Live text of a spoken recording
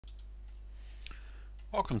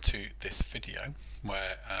Welcome to this video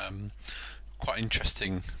where quite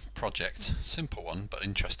interesting project, simple one but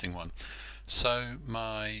interesting one. So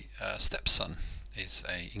my stepson is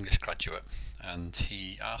a English graduate and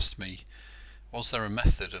he asked me, was there a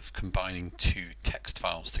method of combining two text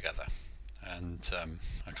files together? And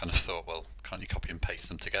I kind of thought, well, can't you copy and paste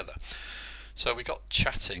them together? So we got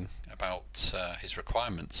chatting about his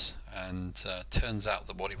requirements, and turns out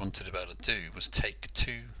that what he wanted to be able to do was take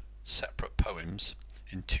two separate poems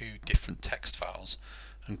in two different text files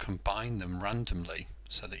and combine them randomly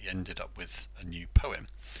so that he ended up with a new poem.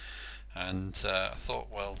 And I thought,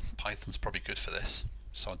 well, Python's probably good for this,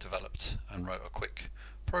 so I developed and wrote a quick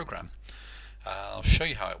program. I'll show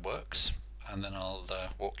you how it works, and then I'll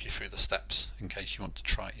walk you through the steps in case you want to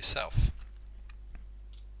try it yourself.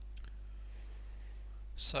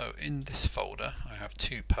 So in this folder I have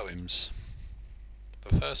two poems.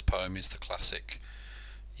 The first poem is the classic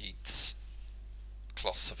Yeats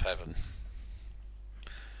Cloths of Heaven,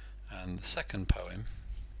 and the second poem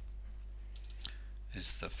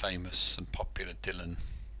is the famous and popular Dylan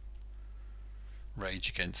Rage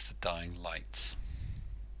Against the Dying Lights.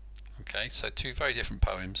 Okay, so two very different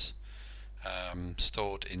poems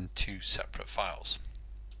stored in two separate files,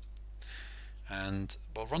 and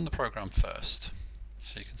we'll run the program first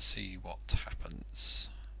so you can see what happens.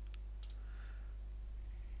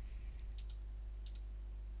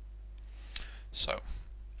 So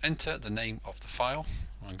enter the name of the file.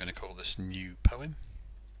 I'm going to call this new poem.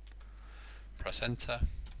 Press enter.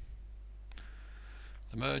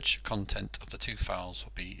 The merged content of the two files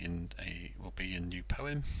will be in new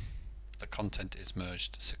poem. The content is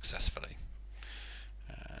merged successfully.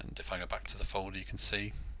 And if I go back to the folder, you can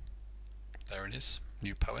see there it is,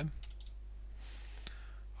 new poem.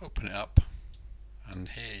 Open it up, and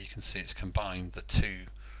here you can see it's combined the two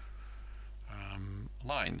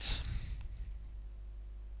lines.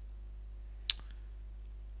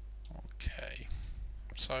 Okay,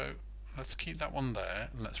 so let's keep that one there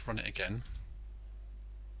and let's run it again.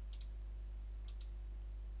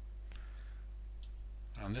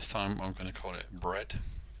 And this time I'm going to call it bread.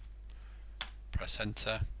 Press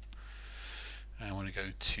enter, and I want to go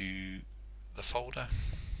to the folder.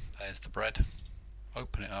 There's the bread.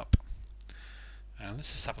 Open it up, and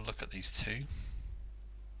let's just have a look at these two.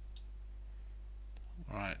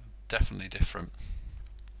 Right, definitely different.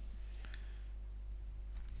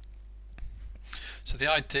 So the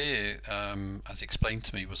idea, as explained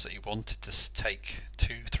to me, was that he wanted to take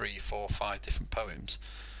 2, 3, 4, 5 different poems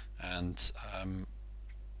and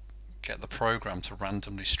get the program to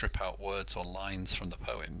randomly strip out words or lines from the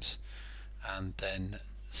poems, and then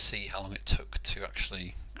see how long it took to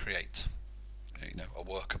actually create, you know, a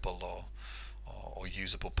workable or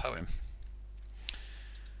usable poem.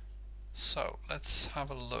 So let's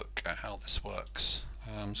have a look at how this works.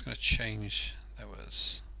 I'm just going to change, there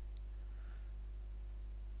was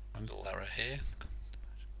a little error here.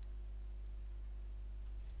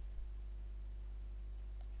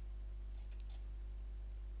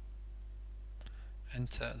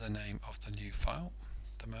 Enter the name of the new file.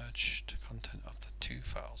 The merged content of the two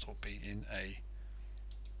files will be in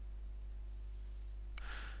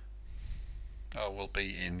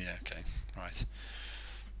yeah, okay, right,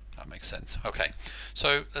 that makes sense. Okay,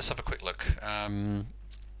 so let's have a quick look.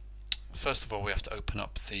 First of all, we have to open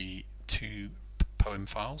up the two poem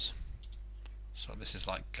files. So this is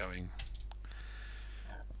like going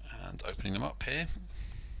and opening them up here.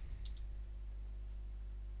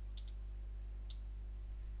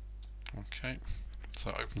 Okay,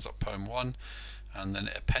 so it opens up poem 1, and then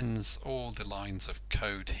it appends all the lines of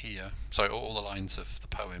code here, so all the lines of the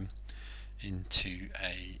poem into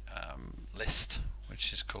a list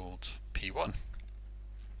which is called P1,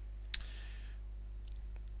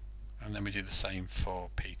 and then we do the same for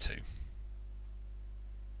P2.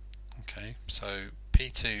 Okay, so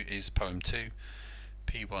P2 is poem 2,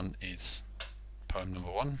 P1 is poem number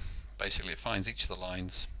 1. Basically it finds each of the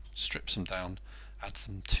lines, strips them down, adds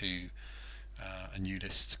them to a new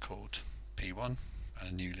list called P1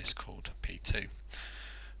 and a new list called P2.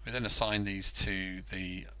 We then assign these to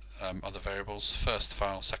the other variables, first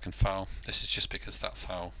file, second file. This is just because that's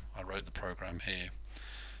how I wrote the program here.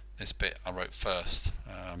 This bit I wrote first,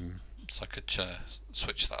 so I could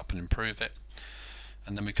switch that up and improve it.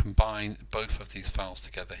 And then we combine both of these files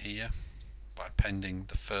together here by appending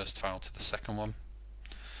the first file to the second one.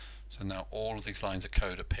 So now all of these lines of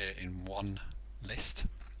code appear in one list.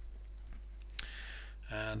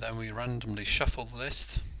 And then we randomly shuffle the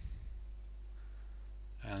list,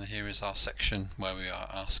 and here is our section where we are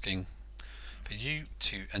asking for you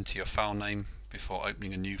to enter your file name before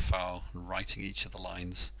opening a new file and writing each of the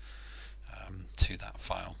lines to that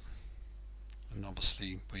file, and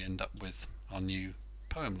obviously we end up with our new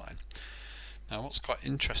poem line. Now what's quite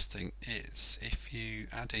interesting is if you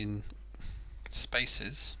add in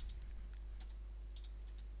spaces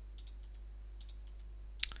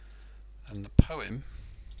and the poem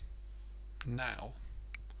now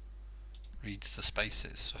reads the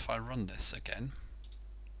spaces. So if I run this again,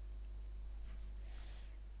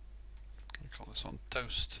 I call this one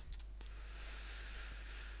toast.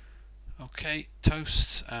 Okay,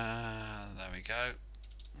 toast, there we go.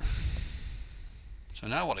 So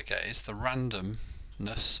now what I get is the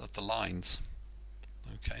randomness of the lines.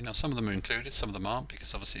 Okay, now some of them are included, some of them aren't,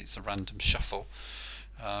 because obviously it's a random shuffle,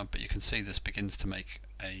 but you can see this begins to make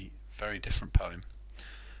a very different poem.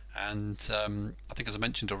 And I think, as I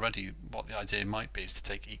mentioned already, what the idea might be is to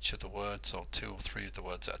take each of the words, or 2 or 3 of the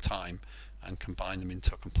words at a time, and combine them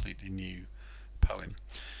into a completely new poem.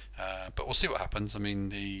 But we'll see what happens. I mean,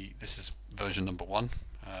 this is version number 1.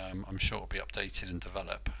 I'm sure it will be updated and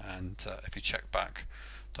develop, and if you check back,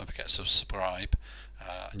 don't forget to subscribe,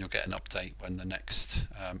 and you'll get an update when the next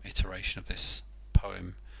iteration of this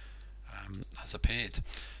poem has appeared.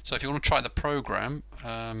 So if you want to try the program,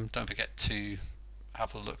 don't forget to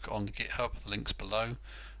have a look on the GitHub, the links below,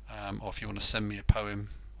 or if you want to send me a poem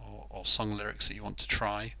or song lyrics that you want to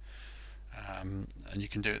try, and you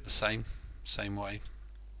can do it the same way.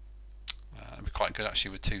 It'd be quite good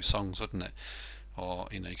actually with 2 songs, wouldn't it? Or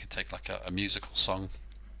you could take like a musical song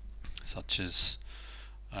such as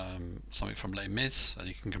something from Les Mis, and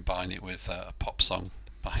you can combine it with a pop song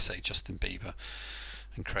by, say, Justin Bieber,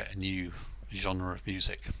 and create a new genre of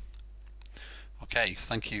music. Okay,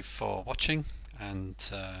 thank you for watching,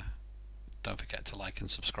 and don't forget to like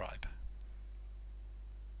and subscribe.